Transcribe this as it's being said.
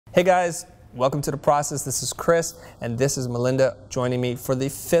Hey guys, welcome to The Process. This is Chris, and this is Melinda joining me for the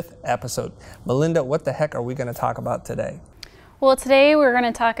 5th episode. Melinda, what the heck are we going to talk about today? Well, today we're going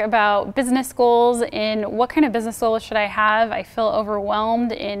to talk about business goals and what kind of business goals should I have. I feel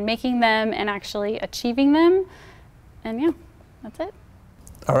overwhelmed in making them and actually achieving them. And yeah, that's it.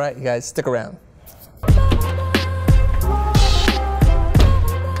 All right, you guys, stick around.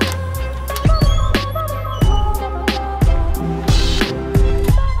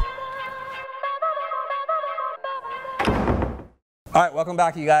 All right, welcome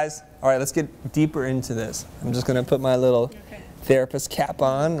back, you guys. All right, let's get deeper into this. I'm just going to put my little therapist cap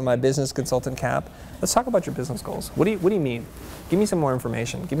on, my business consultant cap. Let's talk about your business goals. What do you mean? Give me some more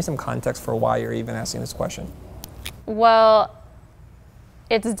information. Give me some context for why you're even asking this question. Well,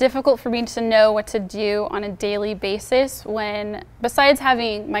 it's difficult for me to know what to do on a daily basis when, besides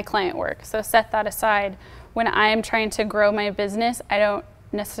having my client work, so set that aside, when I'm trying to grow my business, I don't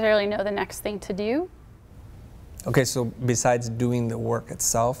necessarily know the next thing to do. Okay, so besides doing the work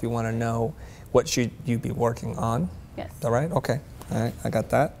itself, you want to know what should you be working on? Yes. Is that right? Okay. All right, I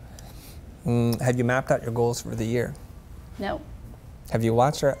got that. Have you mapped out your goals for the year? No. Have you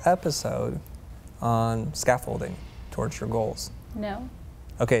watched our episode on scaffolding towards your goals? No.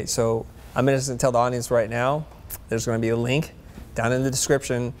 Okay, so I'm going to tell the audience right now, there's going to be a link down in the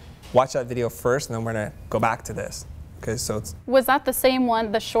description. Watch that video first, and then we're going to go back to this. Okay, so it's... Was that the same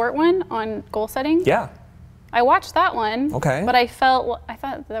one, the short one on goal setting? Yeah. I watched that one, okay. But I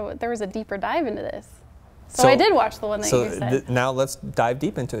thought there was a deeper dive into this. So I did watch the one that you said. Now let's dive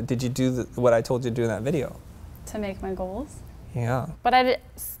deep into it. Did you do what I told you to do in that video? To make my goals? Yeah. But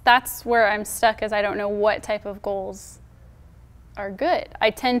that's where I'm stuck, is I don't know what type of goals are good. I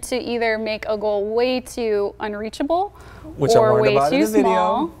tend to either make a goal way too unreachable or way too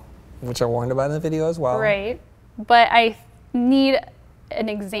small. Which I warned about in the video as well. Right. But I need an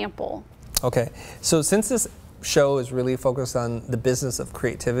example. Okay. So since this show is really focused on the business of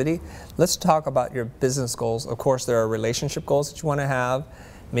creativity, let's talk about your business goals. Of course, there are relationship goals that you want to have.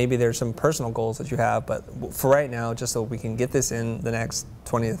 Maybe there's some personal goals that you have, but for right now, just so we can get this in the next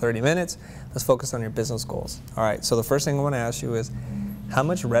 20 to 30 minutes, let's focus on your business goals. All right, so the first thing I want to ask you is, how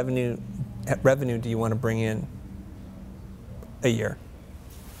much revenue do you want to bring in a year?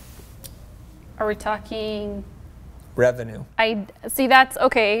 Are we talking... revenue? I see, that's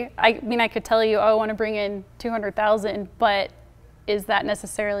okay. I mean, I could tell you, oh, I want to bring in 200,000, but is that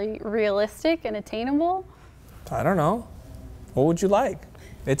necessarily realistic and attainable? I don't know. What would you like?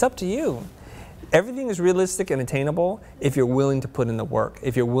 It's up to you. Everything is realistic and attainable if you're willing to put in the work,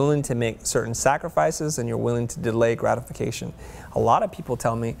 if you're willing to make certain sacrifices and you're willing to delay gratification. A lot of people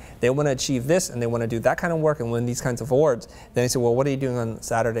tell me they want to achieve this and they want to do that kind of work and win these kinds of awards. Then they say, well, what are you doing on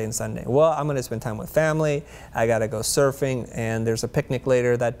Saturday and Sunday? Well, I'm going to spend time with family, I got to go surfing, and there's a picnic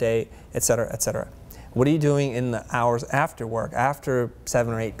later that day, etc., etc. What are you doing in the hours after work, after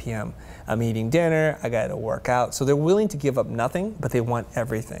 7 or 8 p.m.? I'm eating dinner, I got to work out. So they're willing to give up nothing, but they want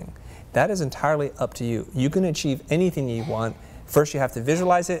everything. That is entirely up to you. You can achieve anything you want. First, you have to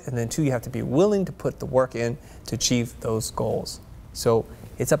visualize it, and then 2, you have to be willing to put the work in to achieve those goals. So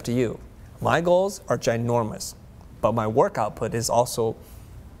it's up to you. My goals are ginormous, but my work output is also,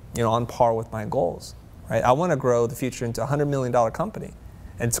 on par with my goals. Right? I want to grow the Futur into a $100 million company,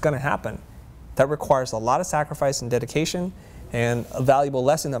 and it's going to happen. That requires a lot of sacrifice and dedication, and a valuable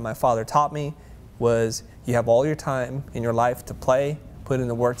lesson that my father taught me was you have all your time in your life to play, put in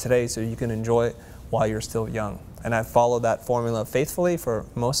the work today so you can enjoy it while you're still young. And I followed that formula faithfully for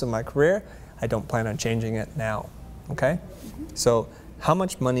most of my career. I don't plan on changing it now. Okay? So how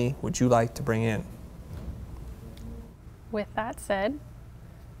much money would you like to bring in? With that said,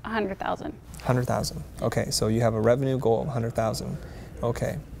 100,000. 100,000. Okay, so you have a revenue goal of 100,000.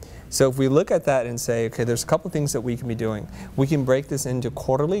 Okay. So if we look at that and say, okay, there's a couple things that we can be doing. We can break this into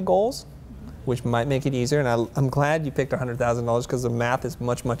quarterly goals, which might make it easier. And I'm glad you picked $100,000 because the math is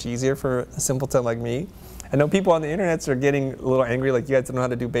much, much easier for a simpleton like me. I know people on the internet are getting a little angry, like you guys don't know how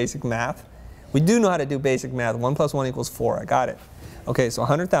to do basic math. We do know how to do basic math. 1 + 1 = 4. I got it. Okay, so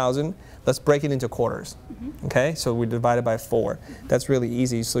 100,000. Let's break it into quarters. Okay, so we divide it by 4. That's really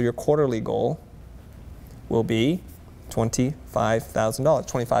easy. So your quarterly goal will be $25,000.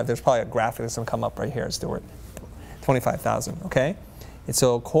 25. There's probably a graphic that's going to come up right here, Stuart. 25,000. Okay. And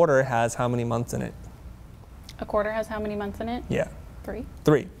so a quarter has how many months in it? A quarter has how many months in it? Yeah. 3.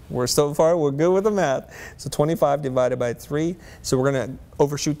 3. We're so far, we're good with the math. So 25 divided by 3. So we're going to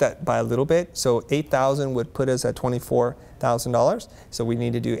overshoot that by a little bit. So 8,000 would put us at $24,000. So we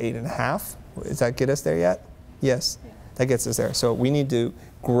need to do 8.5. Does that get us there yet? Yes. That gets us there. So we need to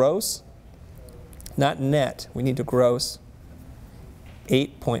gross, not net, we need to gross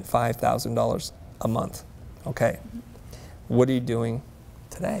 $8.5 thousand a month. Okay. What are you doing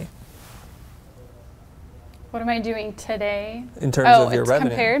today? What am I doing today? In terms of your revenue.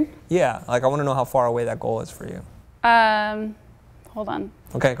 Compared? Yeah, like I want to know how far away that goal is for you. Hold on.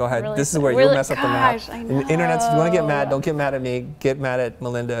 Okay, go ahead. Really, this is where you mess up the math. Internet, if you want to get mad, don't get mad at me. Get mad at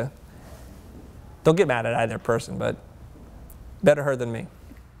Melinda. Don't get mad at either person, but better her than me.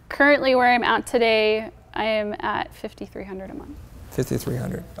 Currently, where I'm at today, I am at $5,300 a month.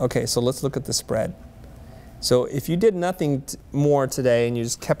 $5,300. Okay, so let's look at the spread. So if you did nothing more today and you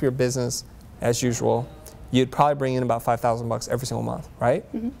just kept your business as usual, you'd probably bring in about $5,000 every single month, right?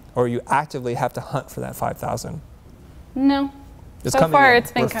 Mm-hmm. Or you actively have to hunt for that $5,000. No. It's so far,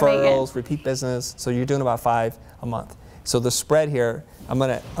 it's been coming in. Referrals, repeat business. So you're doing about $5 a month. So the spread here, I'm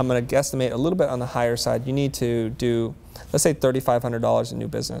gonna guesstimate a little bit on the higher side. You need to do, let's say $3,500 in new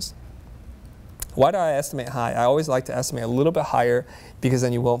business. Why do I estimate high? I always like to estimate a little bit higher because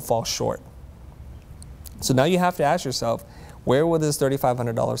then you won't fall short. So now you have to ask yourself, where will this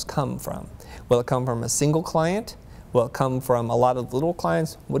 $3,500 come from? Will it come from a single client? Will it come from a lot of little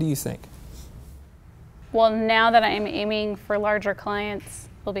clients? What do you think? Well, now that I'm aiming for larger clients,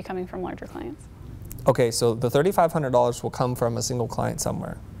 it'll be coming from larger clients. Okay, so the $3,500 will come from a single client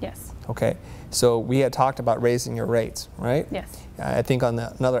somewhere. Yes. Okay, so we had talked about raising your rates, right? Yes. I think on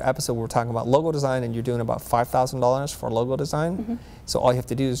another episode we were talking about logo design, and you're doing about $5,000 for logo design. Mm-hmm. So all you have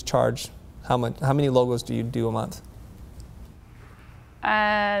to do is charge how many logos do you do a month?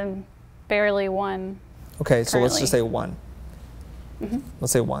 Barely one. Okay, so let's just say one. Mm-hmm.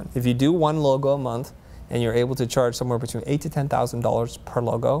 Let's say one. If you do one logo a month and you're able to charge somewhere between $8,000 to $10,000 per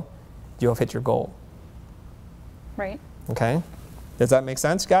logo, you'll hit your goal. Right. Okay. Does that make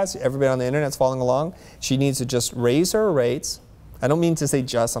sense, guys? Everybody on the internet's following along. She needs to just raise her rates. I don't mean to say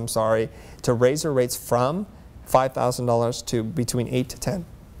just, I'm sorry, to raise her rates from $5,000 to between 8 to 10.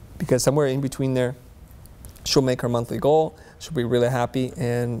 Because somewhere in between there, she'll make her monthly goal. She'll be really happy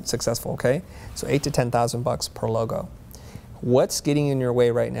and successful, okay? So $8,000 to $10,000 per logo. What's getting in your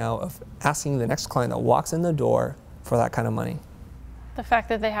way right now of asking the next client that walks in the door for that kind of money? The fact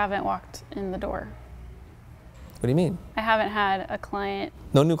that they haven't walked in the door. What do you mean? I haven't had a client.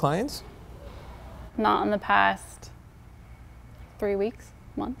 No new clients? Not in the past 3 weeks,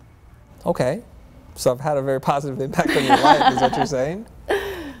 month. Okay. So I've had a very positive impact on your life, is what you're saying?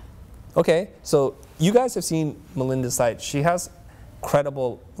 Okay, so you guys have seen Melinda's site. She has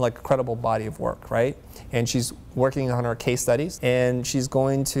credible body of work, right? And she's working on her case studies, and she's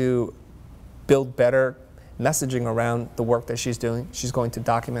going to build better messaging around the work that she's doing. She's going to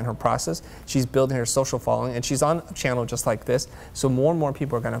document her process. She's building her social following, and she's on a channel just like this. So more and more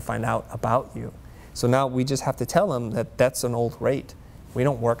people are going to find out about you. So now we just have to tell them that that's an old rate. We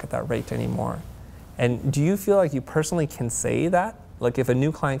don't work at that rate anymore. And do you feel like you personally can say that? Like if a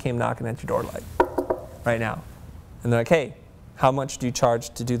new client came knocking at your door, like right now, and they're like, hey, how much do you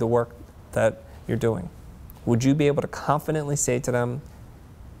charge to do the work that you're doing? Would you be able to confidently say to them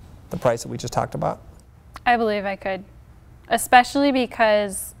the price that we just talked about? I believe I could, especially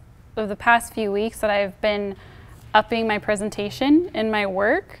because of the past few weeks that I've been upping my presentation in my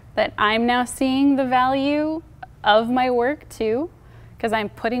work, that I'm now seeing the value of my work too, because I'm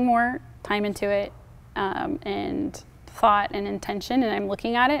putting more time into it and thought and intention, and I'm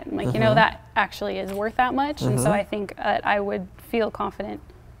looking at it. I'm like, you know, that actually is worth that much. And so I think that I would feel confident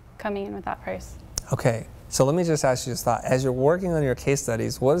coming in with that price. Okay, so let me just ask you this thought. As you're working on your case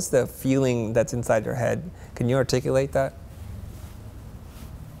studies, what is the feeling that's inside your head? Can you articulate that?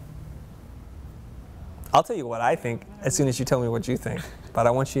 I'll tell you what I think as soon as you tell me what you think, but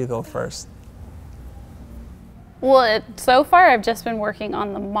I want you to go first. Well, so far I've just been working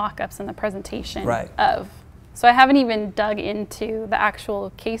on the mock-ups and the presentation of. So I haven't even dug into the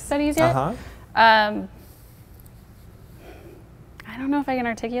actual case studies yet. I don't know if I can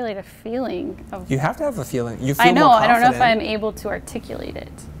articulate a feeling of. You have to have a feeling. You feel I know. more I don't know if confident. I'm able to articulate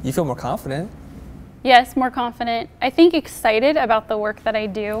it. You feel more confident. Yes, more confident. I think excited about the work that I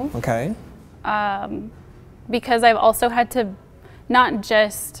do. Okay. Because I've also had to not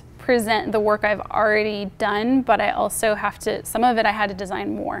just present the work I've already done, but I also have to, some of it I had to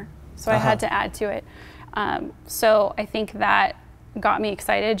design more. So I had to add to it. So I think that got me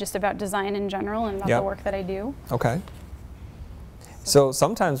excited just about design in general and about the work that I do. Okay. So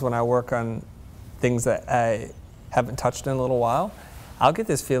sometimes when I work on things that I haven't touched in a little while, I'll get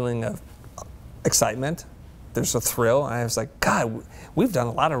this feeling of excitement. There's a thrill. And I was like, God, we've done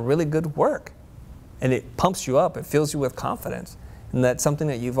a lot of really good work. And it pumps you up. It fills you with confidence. And that's something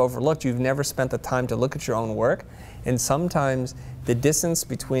that you've overlooked. You've never spent the time to look at your own work. And sometimes the distance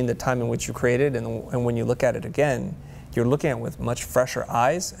between the time in which you created and when you look at it again, you're looking at it with much fresher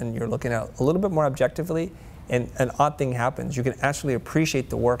eyes, and you're looking at it a little bit more objectively, and an odd thing happens. You can actually appreciate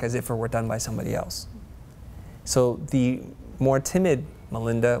the work as if it were done by somebody else. So the more timid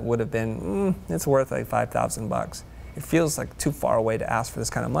Melinda would have been, it's worth like $5,000. It feels like too far away to ask for this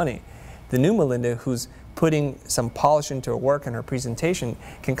kind of money. The new Melinda, who's putting some polish into her work and her presentation,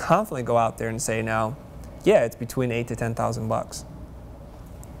 can confidently go out there and say now, yeah, it's between $8,000 to $10,000.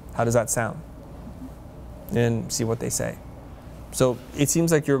 How does that sound? And see what they say. So it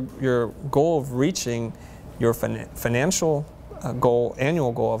seems like your goal of reaching your financial goal,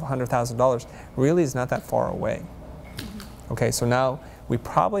 annual goal of $100,000 really is not that far away. Okay, so now we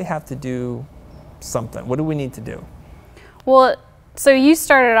probably have to do something. What do we need to do? Well, so you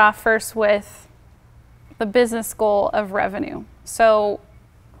started off first with the business goal of revenue. So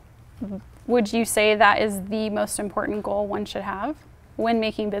would you say that is the most important goal one should have when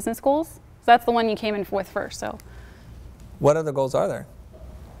making business goals? So that's the one you came in with first. So what other goals are there?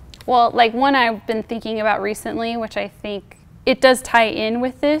 Well, like one I've been thinking about recently, which I think it does tie in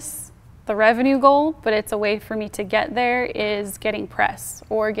with this, the revenue goal, but it's a way for me to get there, is getting press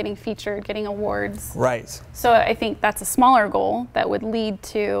or getting featured, getting awards. Right. So I think that's a smaller goal that would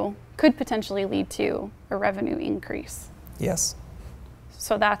could potentially lead to a revenue increase. Yes.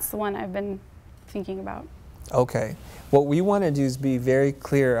 So that's the one I've been thinking about. Okay. What we want to do is be very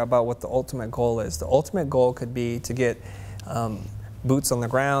clear about what the ultimate goal is. The ultimate goal could be to get boots on the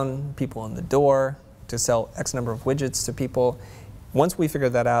ground, people in the door, to sell X number of widgets to people. Once we figure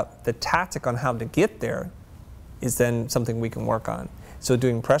that out, the tactic on how to get there is then something we can work on. So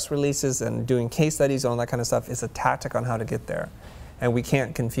doing press releases and doing case studies and all that kind of stuff is a tactic on how to get there. And we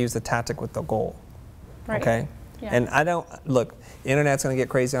can't confuse the tactic with the goal. Right. Okay? Yeah. And I don't, look, the internet's going to get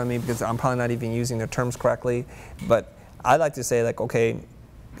crazy on me because I'm probably not even using the terms correctly, but I like to say, like, okay,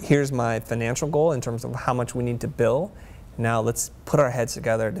 here's my financial goal in terms of how much we need to bill. Now let's put our heads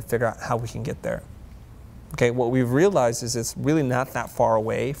together to figure out how we can get there. Okay, what we've realized is it's really not that far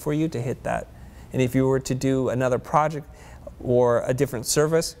away for you to hit that. And if you were to do another project or a different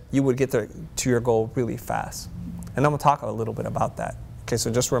service, you would get there to your goal really fast. And I'm going to talk a little bit about that. Okay,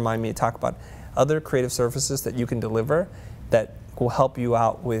 so just remind me to talk about other creative services that you can deliver that will help you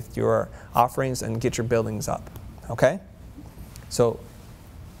out with your offerings and get your billings up. Okay? So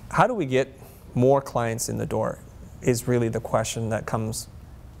how do we get more clients in the door is really the question that comes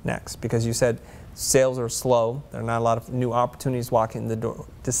next, because you said sales are slow. There are not a lot of new opportunities walking in the door,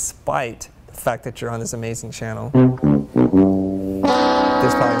 despite the fact that you're on this amazing channel. There's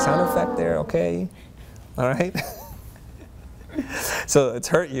probably a sound effect there, okay? All right? So it's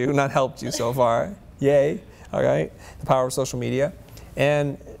hurt you, not helped you so far. Yay, all right? The power of social media.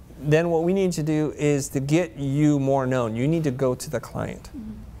 And then what we need to do is to get you more known. You need to go to the client.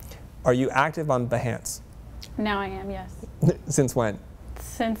 Are you active on Behance? Now I am, yes. Since when?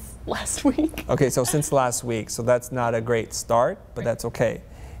 Since last week. Okay, so since last week. So that's not a great start, but that's okay.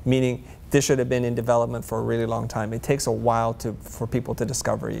 Meaning this should have been in development for a really long time. It takes a while for people to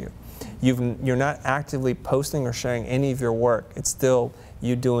discover you. You're not actively posting or sharing any of your work. It's still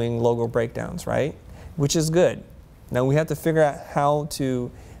you doing logo breakdowns, right? Which is good. Now we have to figure out how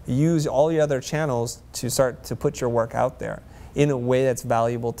to use all your other channels to start to put your work out there in a way that's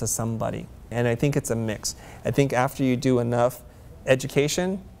valuable to somebody. And I think it's a mix. I think after you do enough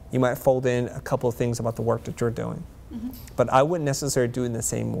education, you might fold in a couple of things about the work that you're doing. But I wouldn't necessarily do it in the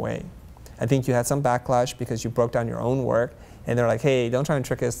same way. I think you had some backlash because you broke down your own work, and they're like, hey, don't try and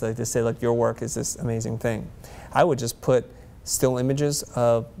trick us to say, like, your work is this amazing thing. I would just put still images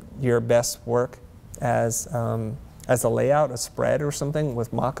of your best work as a layout, a spread or something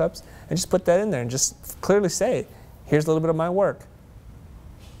with mock-ups, and just put that in there and just clearly say, here's a little bit of my work.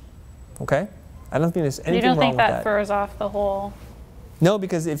 Okay? I don't think there's anything wrong with that. You don't think that throws off the whole... No,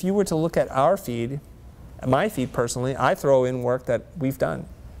 because if you were to look at our feed, my feed personally, I throw in work that we've done.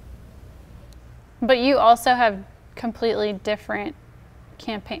 But you also have completely different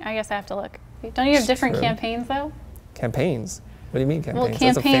campaign. I guess I have to look. Don't you have different campaigns though? Campaigns? What do you mean campaigns?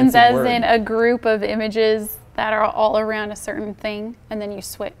 Well, campaigns as in a group of images that are all around a certain thing, and then you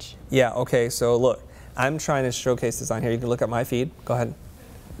switch. Yeah, okay, so look, I'm trying to showcase this on here. You can look at my feed, go ahead,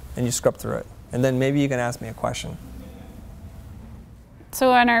 and you scrub through it. And then maybe you can ask me a question.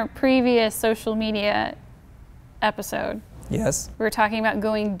 So on our previous social media episode, yes, we were talking about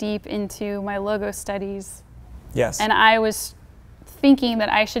going deep into my logo studies. Yes. And I was thinking that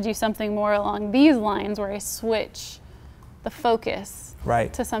I should do something more along these lines where I switch the focus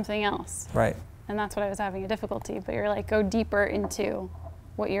to something else. Right. And that's what I was having a difficulty. But you're like, go deeper into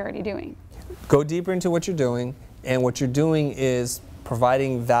what you're already doing. Go deeper into what you're doing, and what you're doing is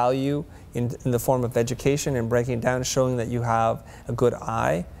providing value in the form of education and breaking it down, showing that you have a good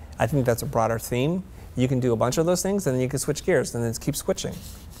eye. I think that's a broader theme. You can do a bunch of those things, and then you can switch gears, and then keep switching.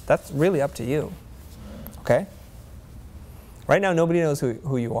 That's really up to you, okay? Right now, nobody knows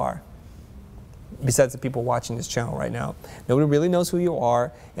who you are, besides the people watching this channel right now. Nobody really knows who you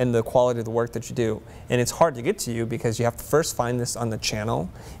are and the quality of the work that you do. And it's hard to get to you because you have to first find this on the channel,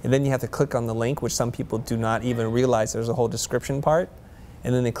 and then you have to click on the link, which some people do not even realize there's a whole description part.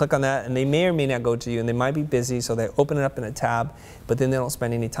 And then they click on that, and they may or may not go to you, and they might be busy, so they open it up in a tab, but then they don't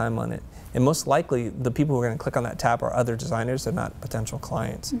spend any time on it. And most likely, the people who are going to click on that tab are other designers. They're not potential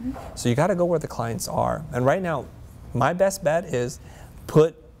clients. So you got to go where the clients are. And right now, my best bet is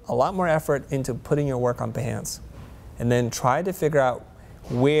put a lot more effort into putting your work on Behance, and then try to figure out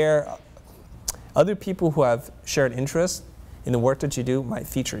where other people who have shared interest in the work that you do might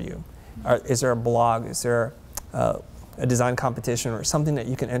feature you. Is there a blog? Is there a design competition or something that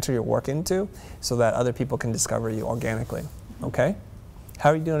you can enter your work into so that other people can discover you organically? Okay? How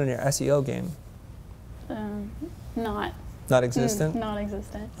are you doing in your SEO game? Not existent? Not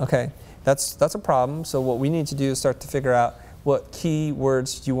existent. Okay, that's a problem. So what we need to do is start to figure out what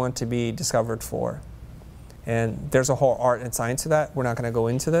keywords you want to be discovered for. And there's a whole art and science to that. We're not going to go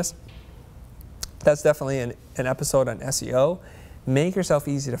into this. That's definitely an episode on SEO. Make yourself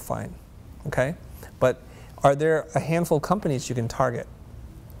easy to find, okay? But are there a handful of companies you can target?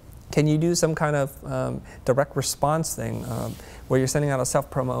 Can you do some kind of direct response thing where you're sending out a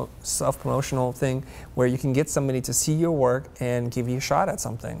self-promotional thing where you can get somebody to see your work and give you a shot at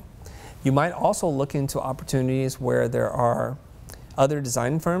something? You might also look into opportunities where there are other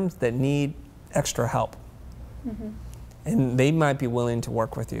design firms that need extra help. And they might be willing to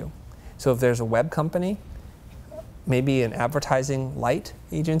work with you. So if there's a web company, maybe an advertising light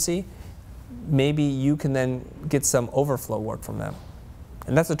agency, maybe you can then get some overflow work from them.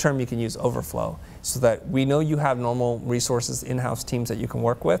 And that's a term you can use, overflow, so that we know you have normal resources, in-house teams that you can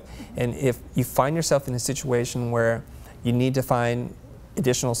work with. And if you find yourself in a situation where you need to find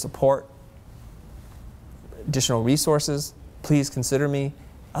additional support, additional resources, please consider me.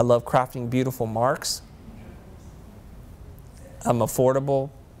 I love crafting beautiful marks. I'm affordable,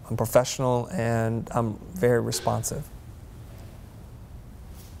 I'm professional, and I'm very responsive.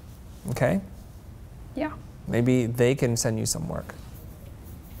 Okay? Yeah. Maybe they can send you some work.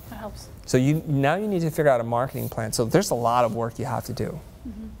 That helps. So now you need to figure out a marketing plan. So there's a lot of work you have to do.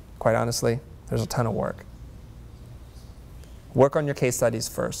 Quite honestly, there's a ton of work. Work on your case studies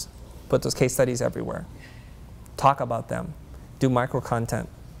first. Put those case studies everywhere. Talk about them. Do microcontent,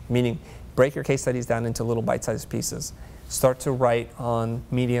 meaning break your case studies down into little bite-sized pieces. Start to write on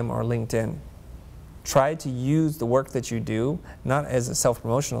Medium or LinkedIn. Try to use the work that you do, not as a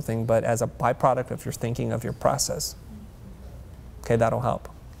self-promotional thing, but as a byproduct of your thinking of your process. Okay, that'll help.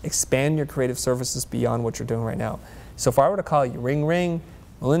 Expand your creative services beyond what you're doing right now. So if I were to call you, ring, ring,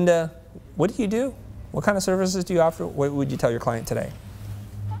 Melinda, what do you do? What kind of services do you offer? What would you tell your client today?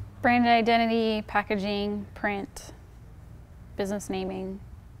 Brand identity, packaging, print, business naming.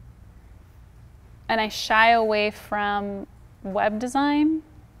 And I shy away from web design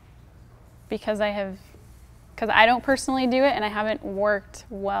because I don't personally do it, and I haven't worked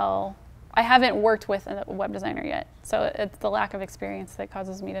with a web designer yet. So it's the lack of experience that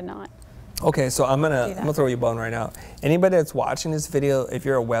causes me to not. Okay, so I'm gonna throw you a bone right now. Anybody that's watching this video, if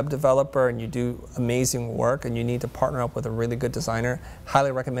you're a web developer and you do amazing work and you need to partner up with a really good designer,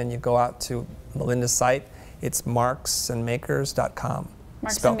 highly recommend you go out to Melinda's site. It's marksandmakers.com.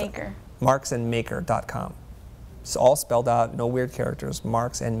 Marksandmaker.com. It's all spelled out, no weird characters,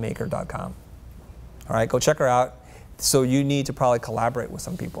 marksandmaker.com. All right, go check her out. So you need to probably collaborate with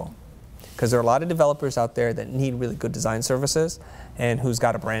some people, because there are a lot of developers out there that need really good design services and who's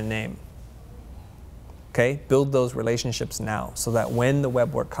got a brand name. Okay, build those relationships now so that when the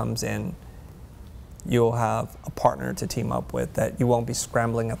web work comes in, you'll have a partner to team up with that you won't be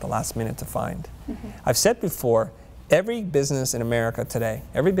scrambling at the last minute to find. I've said before, every business in America today,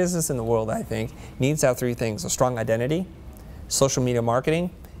 every business in the world, I think, needs to have three things: a strong identity, social media marketing,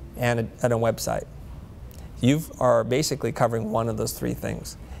 and a website. You are basically covering one of those three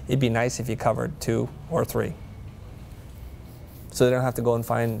things. It'd be nice if you covered 2 or 3, so they don't have to go and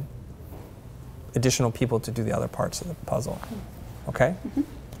find additional people to do the other parts of the puzzle. Okay?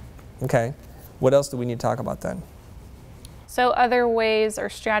 Okay. What else do we need to talk about then? So other ways or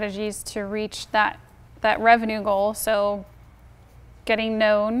strategies to reach that revenue goal. So getting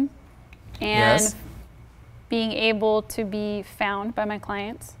known and being able to be found by my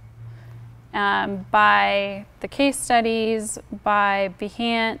clients, by the case studies, by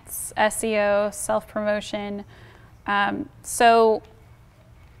Behance, SEO, self-promotion. So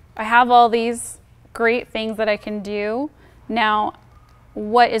I have all these great things that I can do. Now,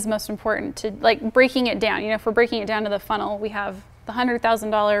 what is most important to, like, breaking it down? You know, if we're breaking it down to the funnel, we have the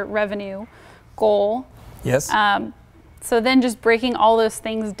 $100,000 revenue goal. Yes. So then just breaking all those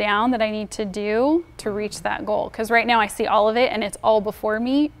things down that I need to do to reach that goal. Because right now I see all of it and it's all before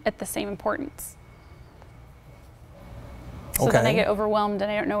me at the same importance. So then I get overwhelmed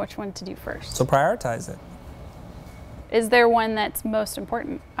and I don't know which one to do first. So prioritize it. Is there one that's most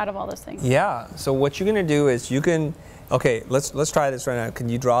important out of all those things? Yeah. So what you're going to do is you can, okay, let's try this right now. Can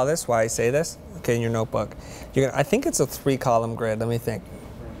you draw this while I say this? Okay, in your notebook. I think it's a 3-column grid. Let me think.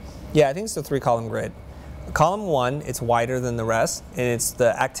 Yeah, I think it's a 3-column grid. Column 1, it's wider than the rest, and it's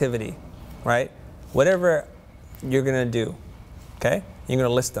the activity, right? Whatever you're going to do, okay? You're going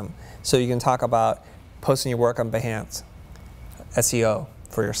to list them. So you can talk about posting your work on Behance, SEO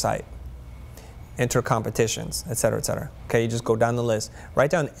for your site, enter competitions, et cetera, et cetera. Okay, you just go down the list. Write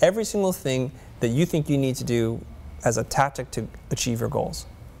down every single thing that you think you need to do as a tactic to achieve your goals.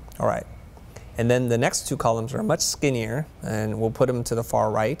 All right. And then the next 2 columns are much skinnier, and we'll put them to the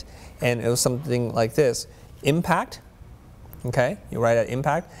far right. And it was something like this. Impact, okay? You write out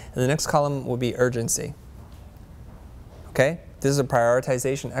impact. And the next column will be urgency. Okay? This is a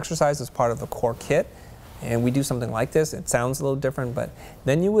prioritization exercise as part of the core kit. And we do something like this. It sounds a little different, but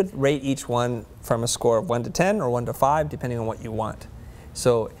then you would rate each one from a score of 1 to 10 or 1 to 5, depending on what you want.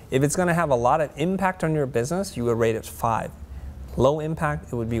 So if it's going to have a lot of impact on your business, you would rate it 5. Low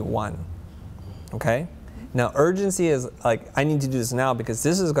impact, it would be 1. Okay? Now urgency is like, I need to do this now because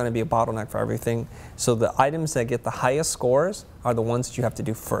this is going to be a bottleneck for everything. So the items that get the highest scores are the ones that you have to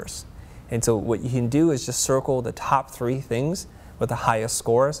do first. And so what you can do is just circle the top 3 things with the highest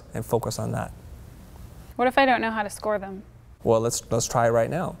scores and focus on that. What if I don't know how to score them? Well, let's try right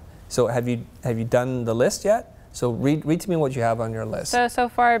now. So have you done the list yet? So read to me what you have on your list. So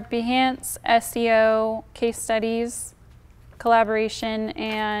far, Behance, SEO, case studies, collaboration,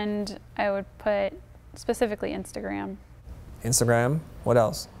 and I would put specifically Instagram. Instagram. What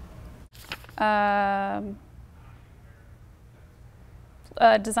else?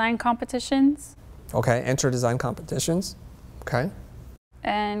 Design competitions. Okay. Enter design competitions. Okay.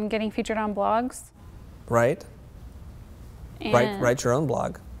 And getting featured on blogs. Right. And Write your own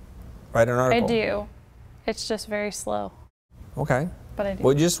blog. Write an article. I do. It's just very slow. Okay. But I do.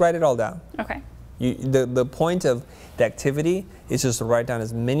 Well, just write it all down. Okay. The point of the activity is just to write down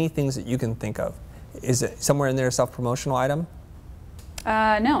as many things that you can think of. Is it somewhere in there a self-promotional item?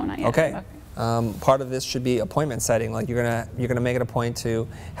 No, not yet. Okay. Part of this should be appointment setting. Like you're gonna make it a point to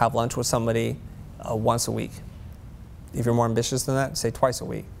have lunch with somebody once a week. If you're more ambitious than that, say twice a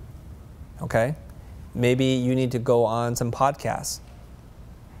week. Okay. Maybe you need to go on some podcasts.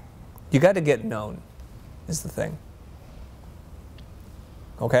 You got to get known, is the thing.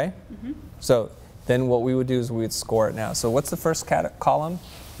 Okay. Mm-hmm. So then what we would do is we would score it now. So what's the first column?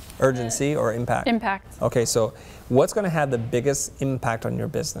 Urgency or impact? Impact. Okay, so what's going to have the biggest impact on your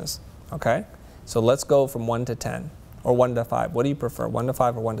business? Okay, so let's go from 1 to 10 or 1 to 5. What do you prefer, 1 to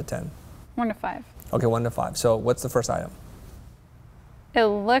 5 or 1 to 10? 1 to 5. Okay, 1 to 5. So what's the first item? It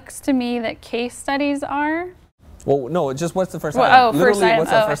looks to me that case studies are. Well, no, just what's the first well, item? Oh, first item.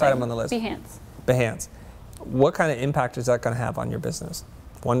 What's the first item on the list? Behance. Behance. What kind of impact is that going to have on your business?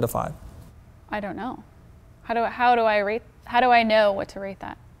 1 to 5. I don't know. How do I know what to rate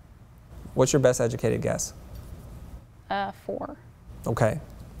that? What's your best educated guess? 4. Okay.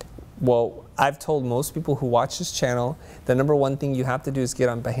 Well, I've told most people who watch this channel, the number 1 thing you have to do is get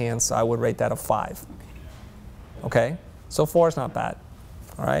on Behance, so I would rate that a 5. Okay? So 4 is not bad.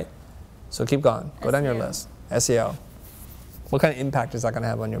 All right? So keep going. Go down your list. SEO. What kind of impact is that going to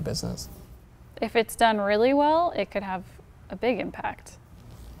have on your business? If it's done really well, it could have a big impact.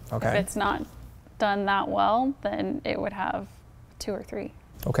 Okay. If it's not done that well, then it would have 2 or 3.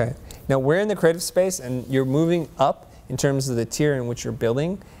 Okay. Now we're in the creative space and you're moving up in terms of the tier in which you're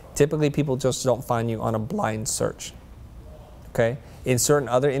building. Typically people just don't find you on a blind search. Okay. In certain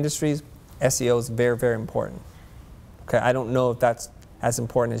other industries, SEO is very, very important. Okay. I don't know if that's as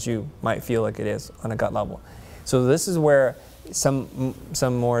important as you might feel like it is on a gut level. So this is where some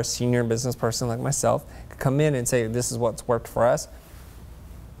more senior business person like myself could come in and say, this is what's worked for us.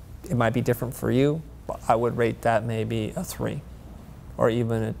 It might be different for you, but I would rate that maybe a 3 or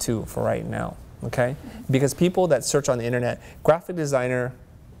even a 2 for right now, okay? Because people that search on the internet, graphic designer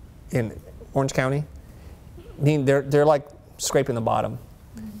in Orange County, I mean, they're like scraping the bottom.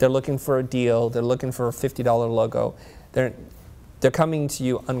 They're looking for a deal, they're looking for a $50 logo. They're coming to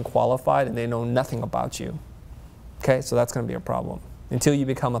you unqualified and they know nothing about you. Okay, so that's going to be a problem. Until you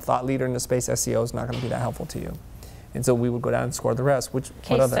become a thought leader in the space, SEO is not going to be that helpful to you. And so we would go down and score the rest. What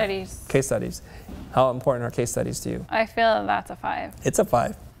Case other? studies. Case studies. How important are case studies to you? I feel that's a 5. It's a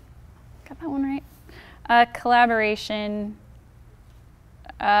 5. Got that one right. Collaboration,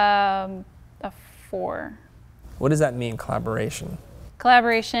 a 4. What does that mean, collaboration?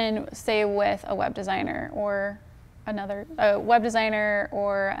 Collaboration, say with a web designer or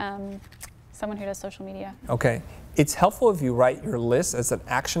someone who does social media. Okay. It's helpful if you write your list as an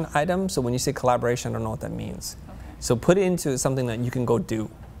action item. So when you say collaboration, I don't know what that means. Okay. So put it into something that you can go do.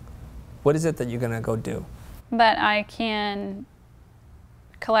 What is it that you're going to go do? That I can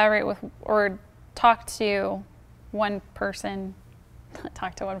collaborate with or talk to one person,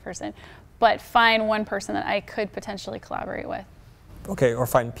 but find one person that I could potentially collaborate with. Okay, or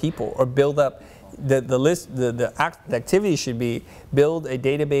find people, or build up the list. The activity should be build a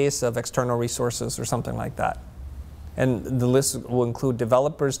database of external resources or something like that. And the list will include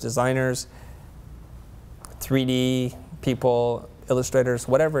developers, designers, 3D people, illustrators,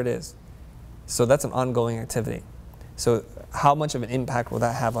 whatever it is. So that's an ongoing activity. So how much of an impact will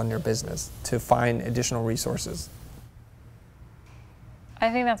that have on your business to find additional resources?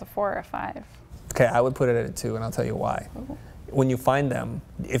 I think that's a 4 or a 5. Okay, I would put it at a 2, and I'll tell you why. Ooh. When you find them,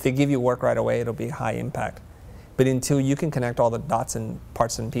 if they give you work right away, it'll be high impact. But until you can connect all the dots and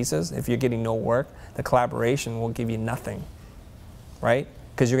parts and pieces, if you're getting no work, the collaboration will give you nothing, right?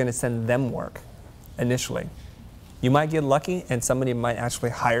 Because you're going to send them work initially. You might get lucky and somebody might actually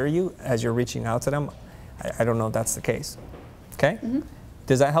hire you as you're reaching out to them. I don't know if that's the case. Okay? Mm-hmm.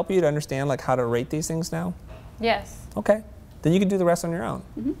 Does that help you to understand like how to rate these things now? Yes. Okay. Then you can do the rest on your own.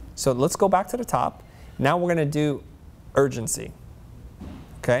 Mm-hmm. So let's go back to the top. Now we're going to do urgency.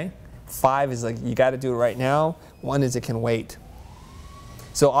 Okay? 5 is like you got to do it right now. 1 is it can wait.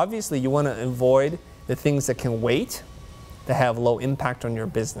 So obviously you want to avoid the things that can wait, that have low impact on your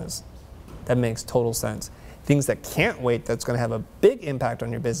business. That makes total sense. Things that can't wait, that's going to have a big impact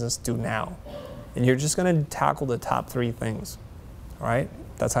on your business, do now. And you're just going to tackle the top 3 things. All right?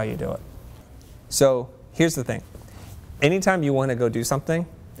 That's how you do it. So here's the thing. Anytime you want to go do something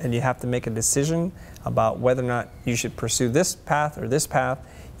and you have to make a decision about whether or not you should pursue this path or this path,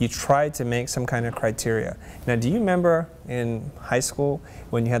 you try to make some kind of criteria. Now, do you remember in high school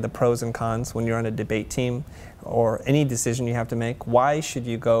when you had the pros and cons, when you're on a debate team or any decision you have to make? Why should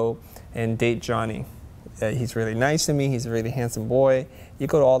you go and date Johnny? He's really nice to me, he's a really handsome boy. You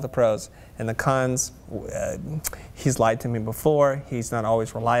go to all the pros. And the cons, he's lied to me before, he's not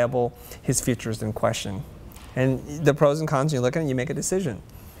always reliable, his future is in question. And the pros and cons, you look at it and you make a decision.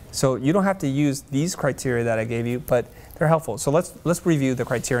 So you don't have to use these criteria that I gave you, but they're helpful. So let's review the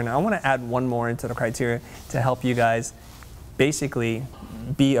criteria. Now I want to add one more into the criteria to help you guys basically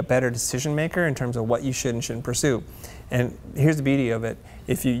be a better decision maker in terms of what you should and shouldn't pursue. And here's the beauty of it.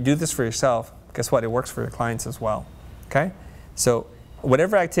 If you do this for yourself, guess what? It works for your clients as well. Okay? So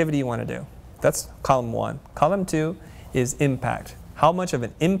whatever activity you want to do, that's column 1. Column 2 is impact. How much of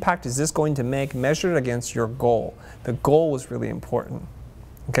an impact is this going to make measured against your goal? The goal was really important.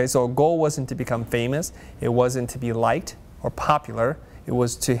 Okay, so a goal wasn't to become famous, it wasn't to be liked or popular, it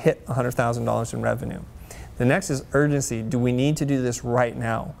was to hit $100,000 in revenue. The next is urgency. Do we need to do this right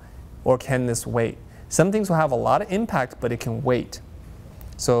now? Or can this wait? Some things will have a lot of impact, but it can wait.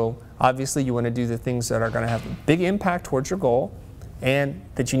 So obviously you want to do the things that are going to have a big impact towards your goal and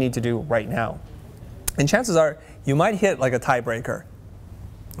that you need to do right now. And chances are you might hit like a tiebreaker.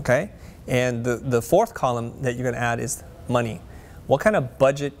 Okay? And the 4th column that you're going to add is money. What kind of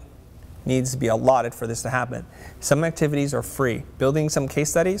budget needs to be allotted for this to happen? Some activities are free. Building some case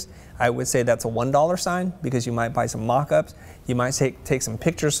studies, I would say that's a $1 sign because you might buy some mock-ups. You might take some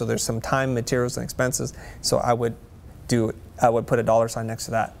pictures, so there's some time, materials, and expenses. So I would put a dollar sign next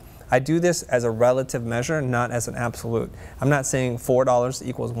to that. I do this as a relative measure, not as an absolute. I'm not saying $4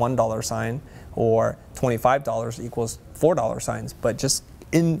 equals $1 sign or $25 equals $4 signs, but just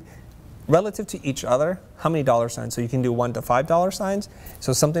in relative to each other, how many dollar signs? So you can do $1 to $5 signs.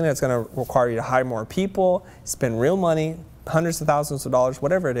 So something that's going to require you to hire more people, spend real money, hundreds of thousands of dollars,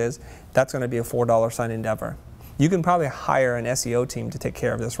 whatever it is, that's going to be a $4 sign endeavor. You can probably hire an SEO team to take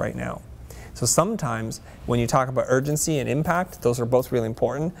care of this right now. So sometimes when you talk about urgency and impact, those are both really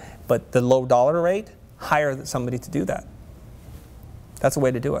important, but the low dollar rate, hire somebody to do that. That's a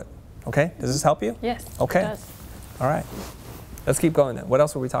way to do it. Okay? Does this help you? Yes, okay. It does. All right. Let's keep going then. What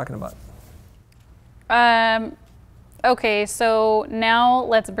else were we talking about? Okay, so now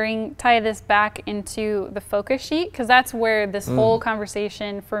let's tie this back into the focus sheet, because that's where this whole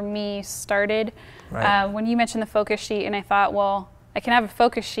conversation for me started. Right. When you mentioned the focus sheet, and I thought, well, I can have a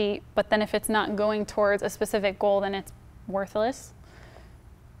focus sheet, but then if it's not going towards a specific goal, then it's worthless.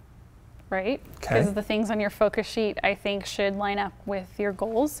 right? Okay. Because the things on your focus sheet, I think, should line up with your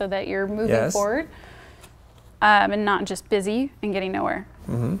goals so that you're moving forward and not just busy and getting nowhere.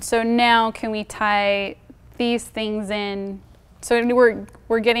 So now can we tie these things in? So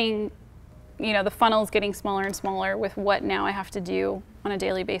we're getting, you know, the funnel's getting smaller and smaller with what now I have to do on a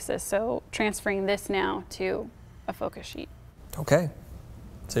daily basis. So transferring this now to a focus sheet. Okay.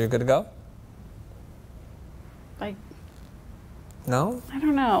 So you're good to go? Like, No? I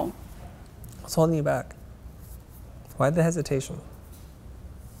don't know. What's holding you back? Why the hesitation?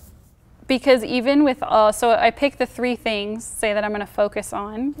 Because even with, so I pick the 3 things, say that I'm going to focus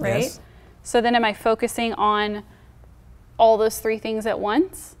on, right? Yes. So then am I focusing on all those 3 things at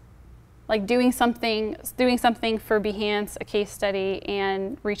once? Like doing something for Behance, a case study,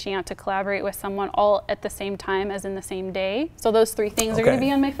 and reaching out to collaborate with someone all at the same time as in the same day. So those 3 things are going to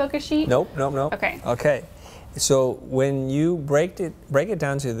be on my focus sheet? Nope. Okay. Okay. So when you break it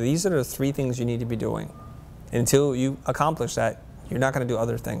down to these are the 3 things you need to be doing. Until you accomplish that, you're not going to do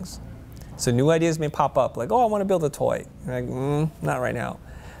other things. So new ideas may pop up, like, oh, I want to build a toy. You're like, not right now.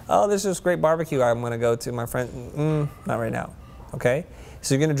 Oh, there's this great barbecue I'm going to go to, my friend. Not right now. Okay?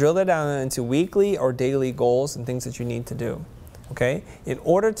 So you're going to drill that down into weekly or daily goals and things that you need to do. Okay? In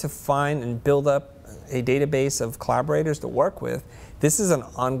order to find and build up a database of collaborators to work with, this is an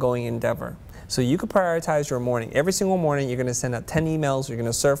ongoing endeavor. So you could prioritize your morning. Every single morning, you're going to send out 10 emails. You're going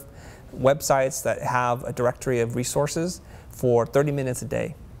to surf websites that have a directory of resources for 30 minutes a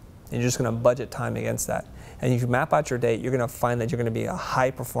day. And you're just going to budget time against that. And if you map out your day, you're going to find that you're going to be a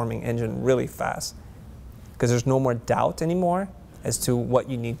high-performing engine really fast. Because there's no more doubt anymore as to what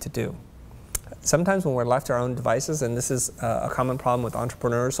you need to do. Sometimes when we're left to our own devices, and this is a common problem with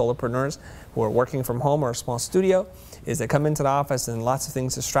entrepreneurs, solopreneurs who are working from home or a small studio, is they come into the office and lots of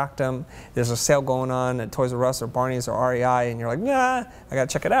things distract them. There's a sale going on at Toys R Us or Barney's or REI, and you're like, nah, I got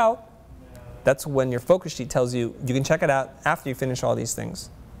to check it out. That's when your focus sheet tells you you can check it out after you finish all these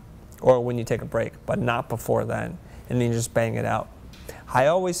things, or when you take a break, but not before then, and then you just bang it out. I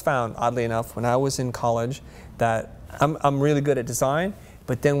always found, oddly enough, when I was in college, that I'm really good at design,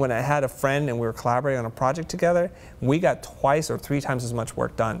 but then when I had a friend and we were collaborating on a project together, we got 2 or 3 times as much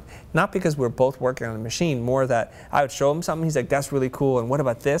work done. Not because we were both working on a machine, more that I would show him something, he's like, that's really cool, and what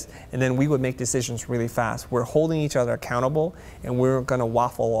about this? And then we would make decisions really fast. We're holding each other accountable, and we weren't gonna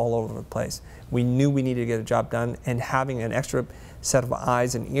waffle all over the place. We knew we needed to get a job done, and having an extra set of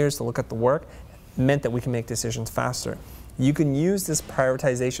eyes and ears to look at the work meant that we can make decisions faster. You can use this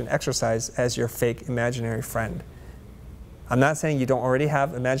prioritization exercise as your fake imaginary friend. I'm not saying you don't already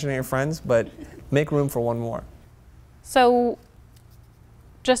have imaginary friends, but make room for one more. So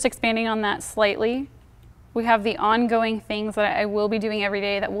just expanding on that slightly, we have the ongoing things that I will be doing every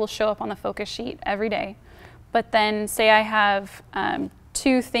day that will show up on the focus sheet every day. But then say I have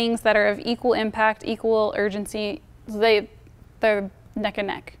 2 things that are of equal impact, equal urgency, they're neck and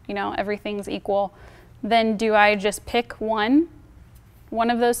neck, you know, everything's equal. Then do I just pick one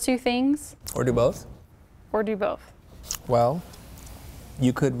of those 2 things? Or do both? Or do both? Well,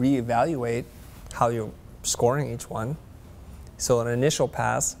 you could reevaluate how you're scoring each one. So an initial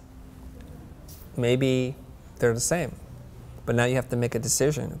pass, maybe they're the same. But now you have to make a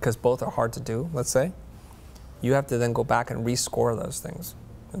decision, because both are hard to do, let's say. You have to then go back and rescore those things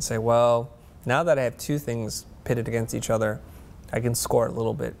and say, well, now that I have 2 things pitted against each other, I can score it a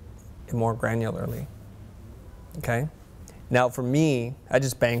little bit more granularly. Okay? Now for me, I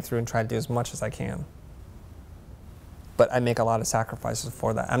just bang through and try to do as much as I can. But I make a lot of sacrifices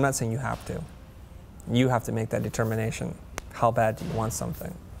for that. I'm not saying you have to. You have to make that determination. How bad do you want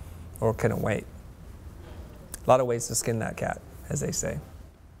something? Or can it wait? A lot of ways to skin that cat, as they say.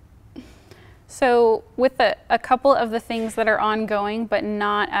 So with a couple of the things that are ongoing but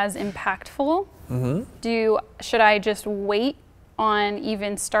not as impactful, should I just wait on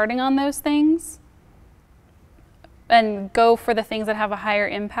even starting on those things and go for the things that have a higher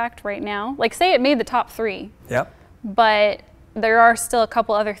impact right now? Like say it made the top 3. Yep. But there are still a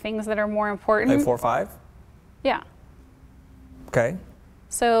couple other things that are more important. Like 4 or 5? Yeah. Okay.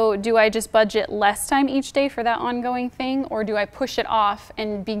 So do I just budget less time each day for that ongoing thing, or do I push it off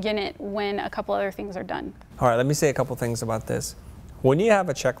and begin it when a couple other things are done? All right, let me say a couple things about this. When you have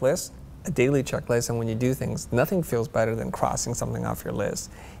a checklist, a daily checklist, and when you do things, nothing feels better than crossing something off your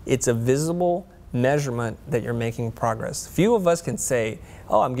list. It's a visible measurement that you're making progress. Few of us can say,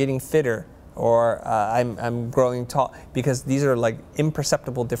 oh, I'm getting fitter, or I'm growing tall, because these are like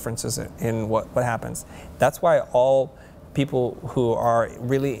imperceptible differences in what happens. That's why all people who are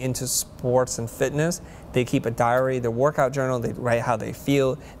really into sports and fitness, they keep a diary, their workout journal, they write how they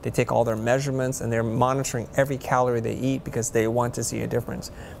feel, they take all their measurements, and they're monitoring every calorie they eat because they want to see a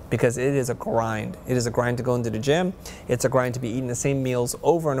difference. Because it is a grind. It is a grind to go into the gym. It's a grind to be eating the same meals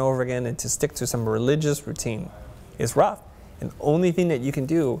over and over again and to stick to some religious routine. It's rough. And the only thing that you can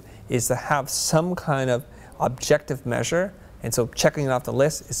do is to have some kind of objective measure. And so checking it off the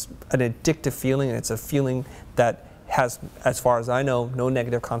list is an addictive feeling, and it's a feeling that has, as far as I know, no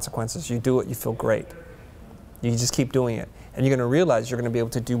negative consequences. You do it, you feel great. You just keep doing it. And you're going to realize you're going to be able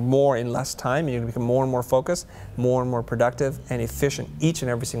to do more in less time, and you're going to become more and more focused, more and more productive and efficient each and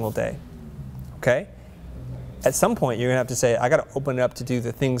every single day. Okay? At some point, you're going to have to say, I got to open it up to do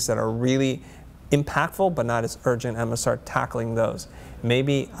the things that are really impactful but not as urgent. I'm going to start tackling those.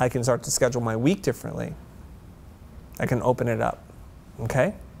 Maybe I can start to schedule my week differently. I can open it up.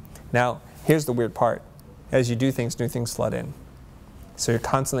 Okay? Now, here's the weird part. As you do things, new things flood in. So you're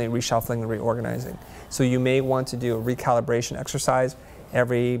constantly reshuffling and reorganizing. So you may want to do a recalibration exercise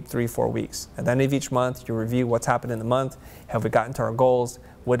every 3-4 weeks. At the end of each month, you review what's happened in the month. Have we gotten to our goals?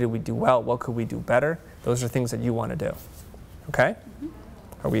 What did we do well? What could we do better? Those are things that you want to do. Okay?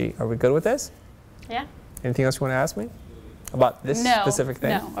 Are we good with this? Yeah. Anything else you want to ask me about this specific thing?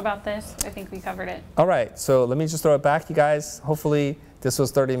 No, about this. I think we covered it. All right. So let me just throw it back, you guys. Hopefully this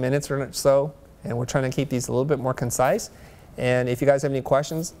was 30 minutes or so, and we're trying to keep these a little bit more concise. And if you guys have any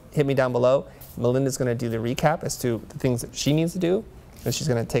questions, hit me down below. Melinda's going to do the recap as to the things that she needs to do, and she's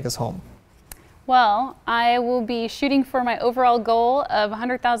going to take us home. Well, I will be shooting for my overall goal of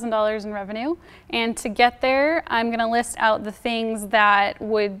 $100,000 in revenue. And to get there, I'm going to list out the things that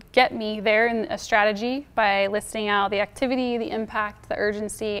would get me there in a strategy by listing out the activity, the impact, the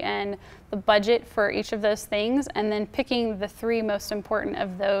urgency, and the budget for each of those things, and then picking the 3 most important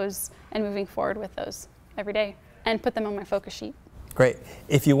of those and moving forward with those every day and put them on my focus sheet. Great.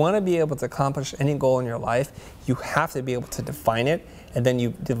 If you want to be able to accomplish any goal in your life, you have to be able to define it, and then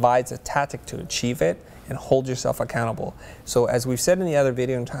you devise a tactic to achieve it and hold yourself accountable. So as we've said in the other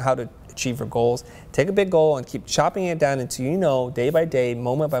video on how to achieve your goals, take a big goal and keep chopping it down until you know day by day,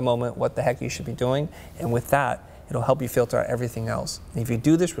 moment by moment, what the heck you should be doing. And with that, it'll help you filter out everything else. And if you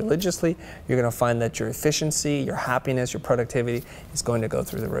do this religiously, you're going to find that your efficiency, your happiness, your productivity is going to go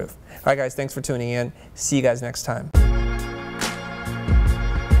through the roof. All right, guys, thanks for tuning in. See you guys next time.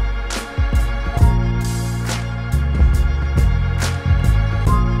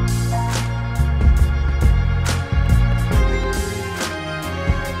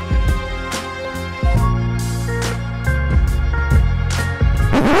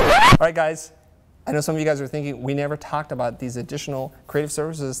 All right, guys, I know some of you guys are thinking we never talked about these additional creative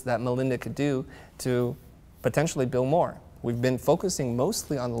services that Melinda could do to potentially build more. We've been focusing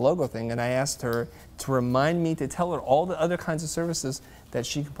mostly on the logo thing, and I asked her to remind me to tell her all the other kinds of services that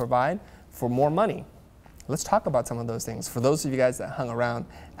she could provide for more money. Let's talk about some of those things for those of you guys that hung around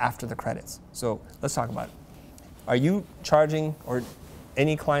after the credits. So let's talk about it. Are you charging or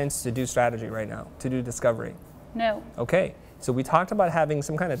any clients to do strategy right now, to do discovery? No. Okay. So we talked about having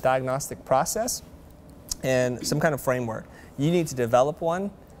some kind of diagnostic process and some kind of framework. You need to develop one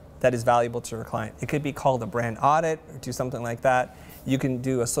that is valuable to your client. It could be called a brand audit or do something like that. You can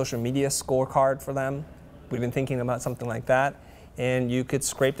do a social media scorecard for them. We've been thinking about something like that. And you could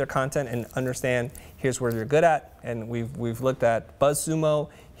scrape their content and understand here's where you're good at. And we've looked at BuzzSumo.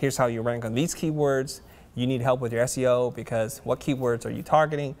 Here's how you rank on these keywords. You need help with your SEO because what keywords are you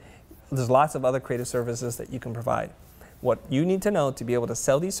targeting? There's lots of other creative services that you can provide. What you need to know to be able to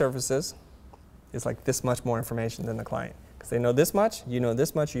sell these services is like this much more information than the client. Because they know this much, you know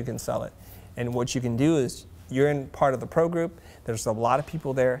this much, you can sell it. And what you can do is you're in part of the pro group. There's a lot of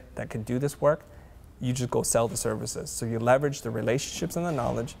people there that can do this work. You just go sell the services. So you leverage the relationships and the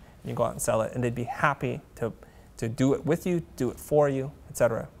knowledge, and you go out and sell it. And they'd be happy to do it with you, do it for you,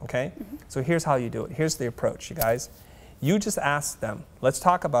 etc. Okay? So here's how you do it. Here's the approach, you guys. You just ask them. Let's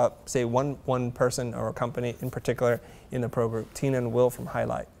talk about, say, one person or a company in particular in the pro group, Tina and Will from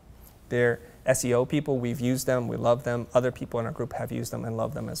Highlight. They're SEO people. We've used them. We love them. Other people in our group have used them and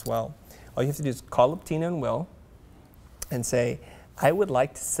love them as well. All you have to do is call up Tina and Will and say, I would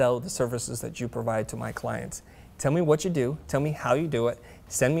like to sell the services that you provide to my clients. Tell me what you do. Tell me how you do it.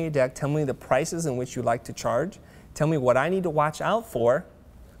 Send me a deck. Tell me the prices in which you like to charge. Tell me what I need to watch out for.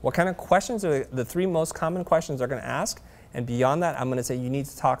 What kind of questions are the 3 most common questions they're going to ask. And beyond that, I'm going to say you need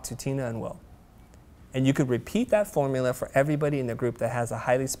to talk to Tina and Will. And you could repeat that formula for everybody in the group that has a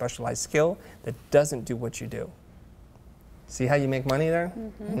highly specialized skill that doesn't do what you do. See how you make money there?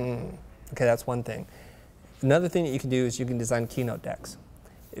 Okay, that's one thing. Another thing that you can do is you can design keynote decks.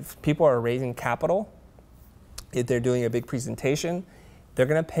 If people are raising capital, if they're doing a big presentation, they're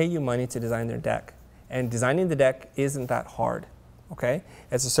going to pay you money to design their deck. And designing the deck isn't that hard, okay?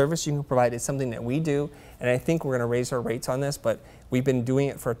 As a service you can provide, it's something that we do, and I think we're going to raise our rates on this, but we've been doing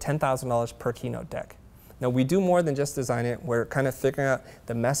it for $10,000 per keynote deck. Now, we do more than just design it. We're kind of figuring out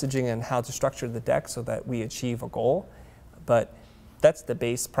the messaging and how to structure the deck so that we achieve a goal, but that's the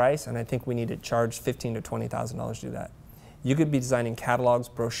base price, and I think we need to charge $15,000 to $20,000 to do that. You could be designing catalogs,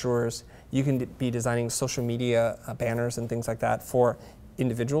 brochures, you can be designing social media banners and things like that for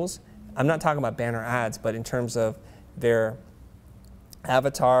individuals. I'm not talking about banner ads, but in terms of their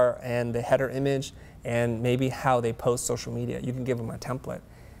avatar and the header image and maybe how they post social media. You can give them a template.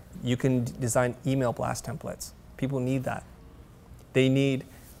 You can design email blast templates. People need that. They need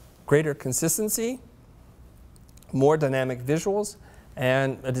greater consistency, more dynamic visuals,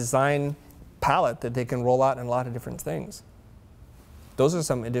 and a design palette that they can roll out in a lot of different things. Those are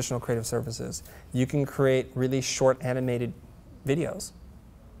some additional creative services. You can create really short animated videos.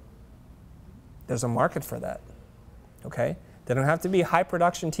 There's a market for that, okay? They don't have to be high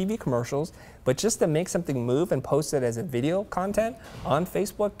production TV commercials, but just to make something move and post it as a video content on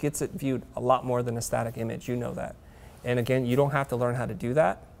Facebook gets it viewed a lot more than a static image, you know that. And again, you don't have to learn how to do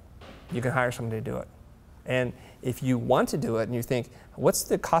that. You can hire somebody to do it. And if you want to do it and you think, what's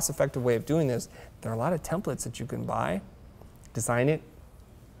the cost-effective way of doing this? There are a lot of templates that you can buy, design it,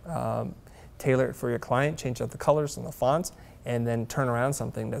 tailor it for your client, change out the colors and the fonts, and then turn around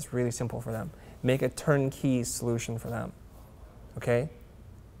something that's really simple for them. Make a turnkey solution for them, okay?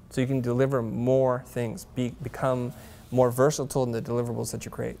 So you can deliver more things, become more versatile in the deliverables that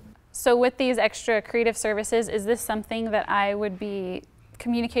you create. So with these extra creative services, is this something that I would be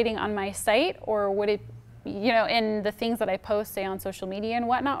communicating on my site, or would it, you know, in the things that I post, say on social media and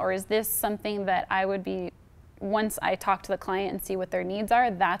whatnot, or is this something that I would be, once I talk to the client and see what their needs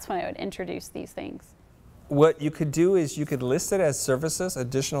are, that's when I would introduce these things? What you could do is you could list it as services,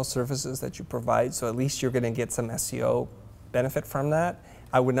 additional services that you provide, so at least you're going to get some SEO benefit from that.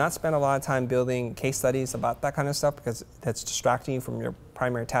 I would not spend a lot of time building case studies about that kind of stuff because that's distracting you from your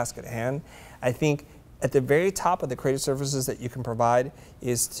primary task at hand. I think at the very top of the creative services that you can provide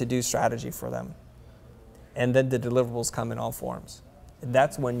is to do strategy for them. And then the deliverables come in all forms. And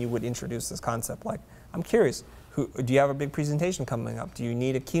that's when you would introduce this concept like, I'm curious, do you have a big presentation coming up? Do you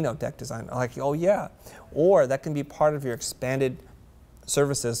need a keynote deck design? Like, oh yeah. Or that can be part of your expanded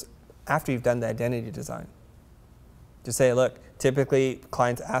services after you've done the identity design. To say, look, typically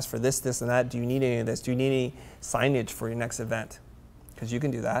clients ask for this, this, and that. Do you need any of this? Do you need any signage for your next event? Because you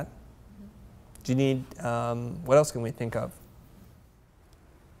can do that. Do you need, what else can we think of?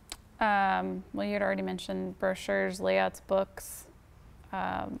 Well, you had already mentioned brochures, layouts, books.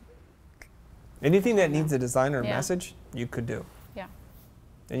 Anything that needs a design or a message, you could do. Yeah.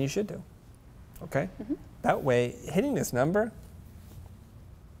 And you should do. Okay? That way, hitting this number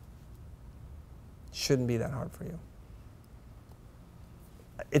shouldn't be that hard for you.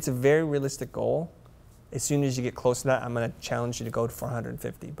 It's a very realistic goal. As soon as you get close to that, I'm going to challenge you to go to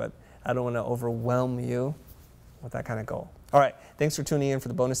 450, but I don't want to overwhelm you with that kind of goal. All right, thanks for tuning in for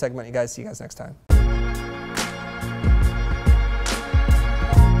the bonus segment. You guys, see you guys next time.